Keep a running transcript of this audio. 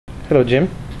Hello, Jim.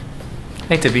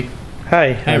 Hey, Tippy.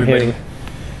 Hi. Hey, everybody.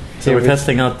 So we're with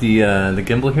testing out the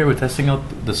gimbal here. We're testing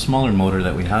out the smaller motor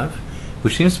that we have,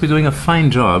 which seems to be doing a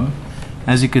fine job.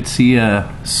 As you could see, a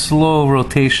slow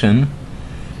rotation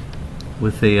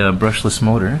with a brushless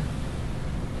motor.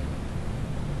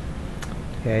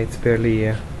 Yeah, it's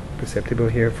barely perceptible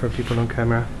here for people on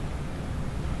camera.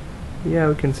 Yeah,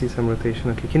 we can see some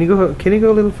rotation. Okay, can you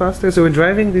go a little faster? So we're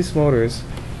driving these motors.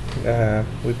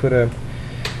 We put a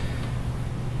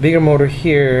bigger motor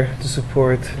here to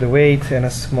support the weight and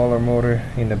a smaller motor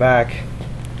in the back.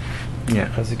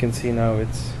 Yeah. As you can see now,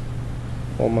 it's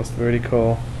almost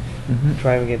vertical.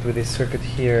 Driving it with this circuit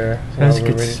here. As you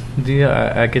could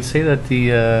I could say that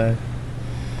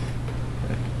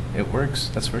it works.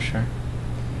 That's for sure.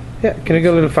 Yeah, can you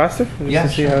go a little faster? Just Yeah, to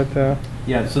see sure. how it,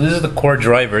 Yeah, so this is the core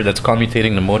driver that's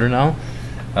commutating the motor now.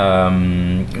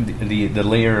 The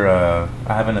layer,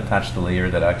 I haven't attached the layer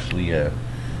that actually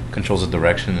controls the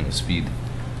direction and the speed,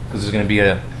 because there's going to be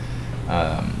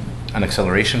an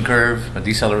acceleration curve, a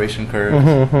deceleration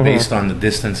curve, based on the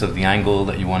distance of the angle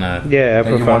that you want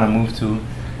to move to.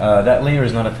 That layer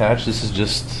is not attached. This is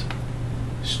just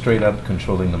straight up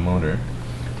controlling the motor.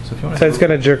 So if you want so it's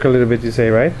going to jerk a little bit, you say,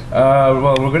 right?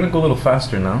 Well, we're going to go a little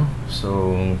faster now.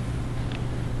 So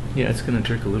yeah, it's going to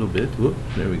jerk a little bit. Whoop,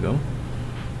 there we go.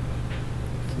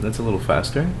 So that's a little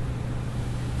faster.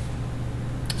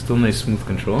 Still nice smooth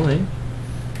control, eh?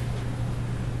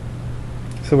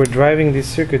 So we're driving this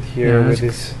circuit here with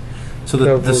this. So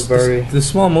the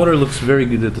small motor looks very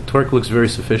good. The torque looks very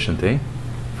sufficient, eh?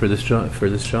 For this job.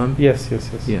 Yes.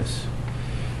 Yes.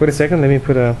 Wait a second. Let me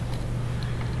put a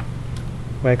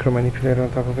micro manipulator on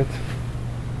top of it.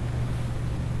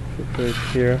 Put it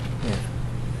here. Yeah.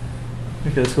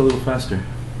 Okay, let's go a little faster.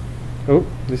 Oh,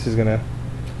 this is gonna.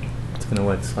 It's gonna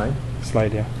what? Slide.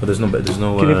 Slide, yeah. But there's no.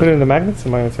 Can you put it in the magnets? The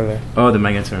magnets are there. Oh, the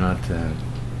magnets are not.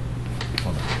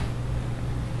 Hold on.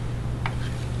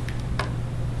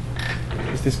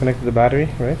 Just disconnected the battery,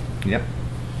 right? Yep.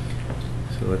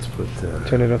 So let's put.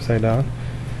 Turn it upside down.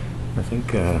 I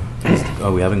think.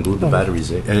 Oh, we haven't glued the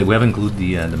batteries. Eh? We haven't glued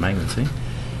the magnets. Eh?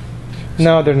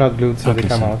 No, they're not glued, so okay, they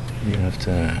come out. You have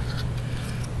to.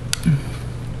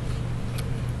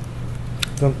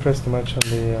 Don't press too much on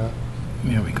the.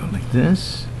 Here we go, like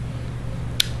this.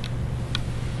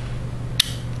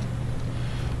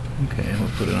 Okay, we'll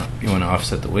put it on. You want to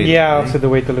offset the weight? Yeah, offset the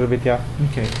weight a little bit. Yeah.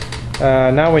 Okay.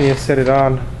 Now when you set it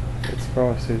on,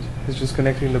 it's just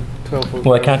connecting the 12 volt.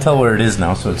 Well, I can't tell where it is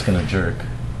now, so it's gonna jerk.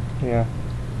 Yeah.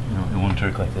 No, it won't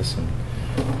jerk like this.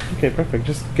 Okay, perfect.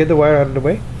 Just get the wire out of the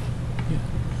way. Yeah.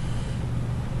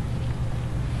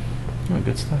 Oh,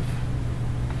 good stuff.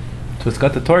 So it's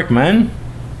got the torque, man.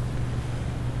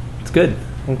 It's good.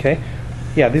 Okay.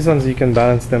 Yeah, these ones you can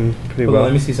balance them pretty well.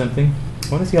 Let me see something. I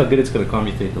want to see how good it's going to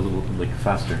commutate a little, like,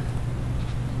 faster.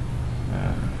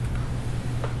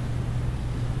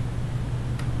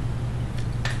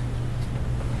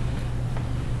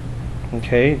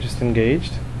 Okay, just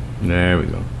engaged. There we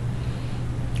go.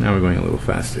 Now we're going a little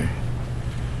faster.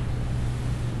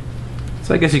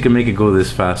 So I guess you can make it go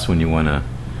this fast when you want to,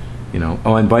 you know.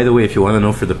 Oh, and by the way, if you want to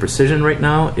know for the precision right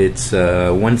now, it's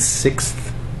 1/6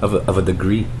 of a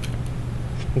degree.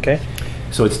 Okay.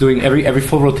 So it's doing every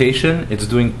full rotation. It's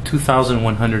doing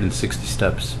 2,160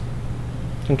 steps.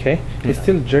 Okay. It's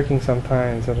still jerking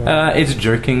sometimes. I don't know. It's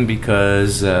jerking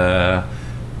because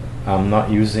I'm not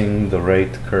using the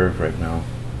right curve right now.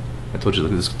 I told you,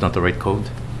 look, this is not the right code.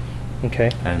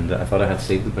 Okay. And I thought I had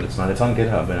saved it, but it's not. It's on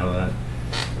GitHub. I know that.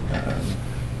 Yeah.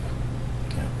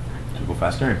 Should we go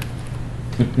faster?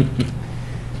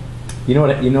 You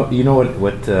know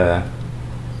what?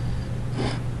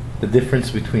 The difference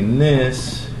between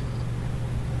this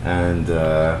and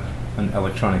an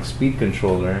electronic speed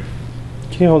controller.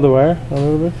 Can you hold the wire a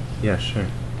little bit? Yeah, sure.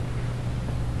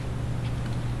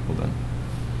 Hold on.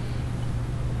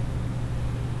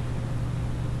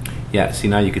 Yeah, see,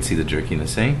 now you can see the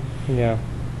jerkiness, eh? Yeah.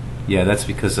 Yeah, that's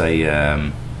because I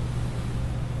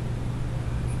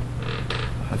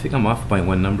think I'm off by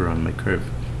one number on my curve.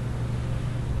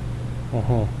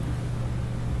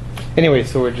 Anyway,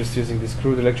 so we're just using this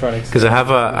crude electronics. Because I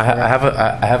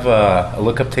have a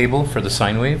lookup table for the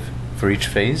sine wave for each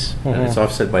phase, and it's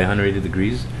offset by 180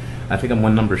 degrees. I think I'm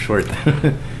one number short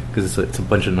because it's a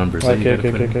bunch of numbers.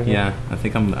 Okay. Yeah, I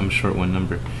think I'm short one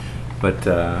number, but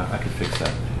I can fix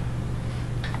that.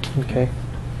 Okay.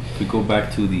 We go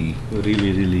back to the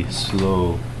really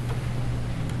slow.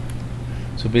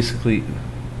 So basically.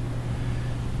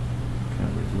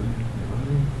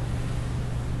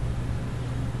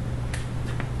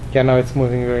 Yeah, now it's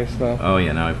moving very slow. Oh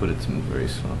yeah, now I put it to move very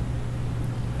slow.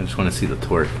 I just want to see the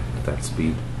torque at that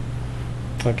speed.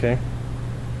 Okay.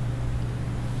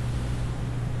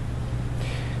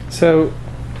 So,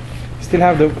 still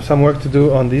have some work to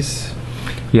do on this.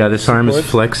 Yeah, this arm is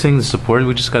Support? flexing. The support,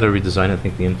 we just got to redesign. I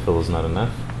think the infill is not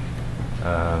enough.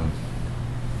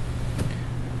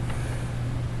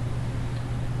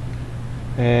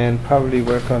 And probably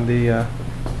work on the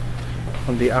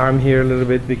arm here a little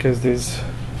bit, because there's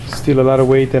still a lot of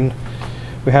weight, and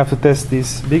we have to test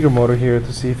this bigger motor here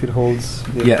to see if it holds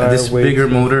the Yeah, entire this weight. bigger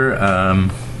motor,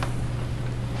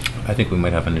 I think we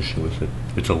might have an issue with it.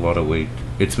 It's a lot of weight.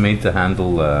 It's made to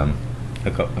handle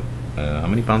how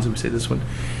many pounds did we say this one?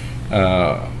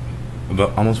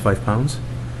 About almost 5 pounds.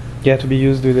 Yeah, to be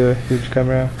used with a huge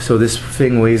camera. So this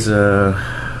thing weighs,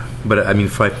 but I mean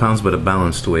 5 pounds, but a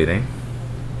balanced weight, eh?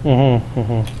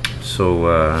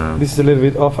 So This is a little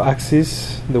bit off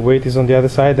axis. The weight is on the other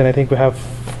side, and I think we have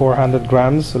 400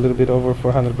 grams, a little bit over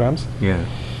 400 grams. yeah.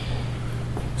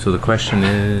 So the question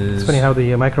is. It's funny how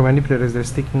the micro manipulators, they're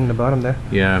sticking in the bottom there.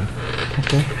 Yeah.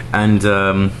 Okay. And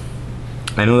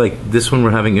I know, like this one, we're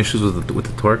having issues with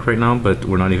the torque right now, but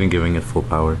we're not even giving it full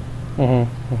power.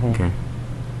 Okay.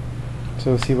 So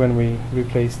we'll see when we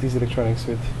replace these electronics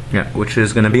with. Yeah, which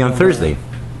is going to be on Thursday.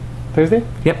 Thursday?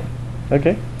 Yep.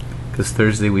 Okay. Because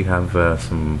Thursday we have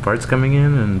some parts coming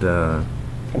in, and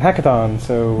And hackathon.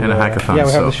 So. And a hackathon, Yeah,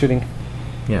 we have so- the shooting.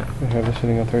 yeah. We have the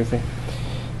shooting on Thursday.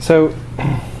 So,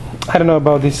 I don't know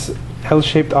about this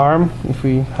L-shaped arm. If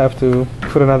we have to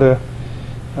put another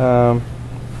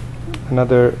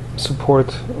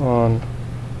support on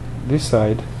this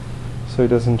side, so it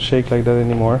doesn't shake like that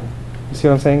anymore. You see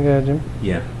what I'm saying, Jim?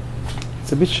 Yeah.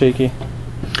 It's a bit shaky.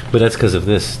 But that's because of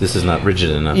this. This is not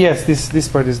rigid enough. Yes, this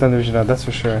part is not original. That's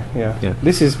for sure. Yeah. Yeah.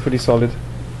 This is pretty solid.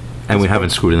 And we haven't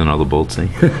screwed in all the bolts, eh?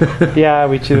 Yeah,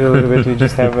 we cheated a little bit. We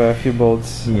just have a few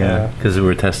bolts. Yeah. Because we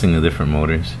were testing the different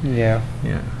motors. Yeah.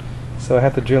 Yeah. So I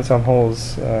had to drill some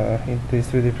holes in these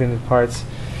 3D printed parts.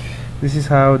 This is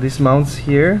how this mounts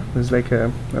here. There's like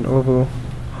an oval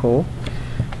hole.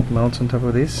 It mounts on top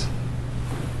of this.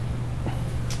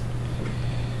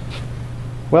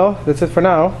 Well, that's it for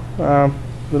now.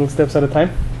 Little steps at a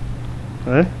time.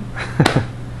 All right.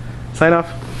 Sign off.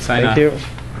 Sign Thank off. you.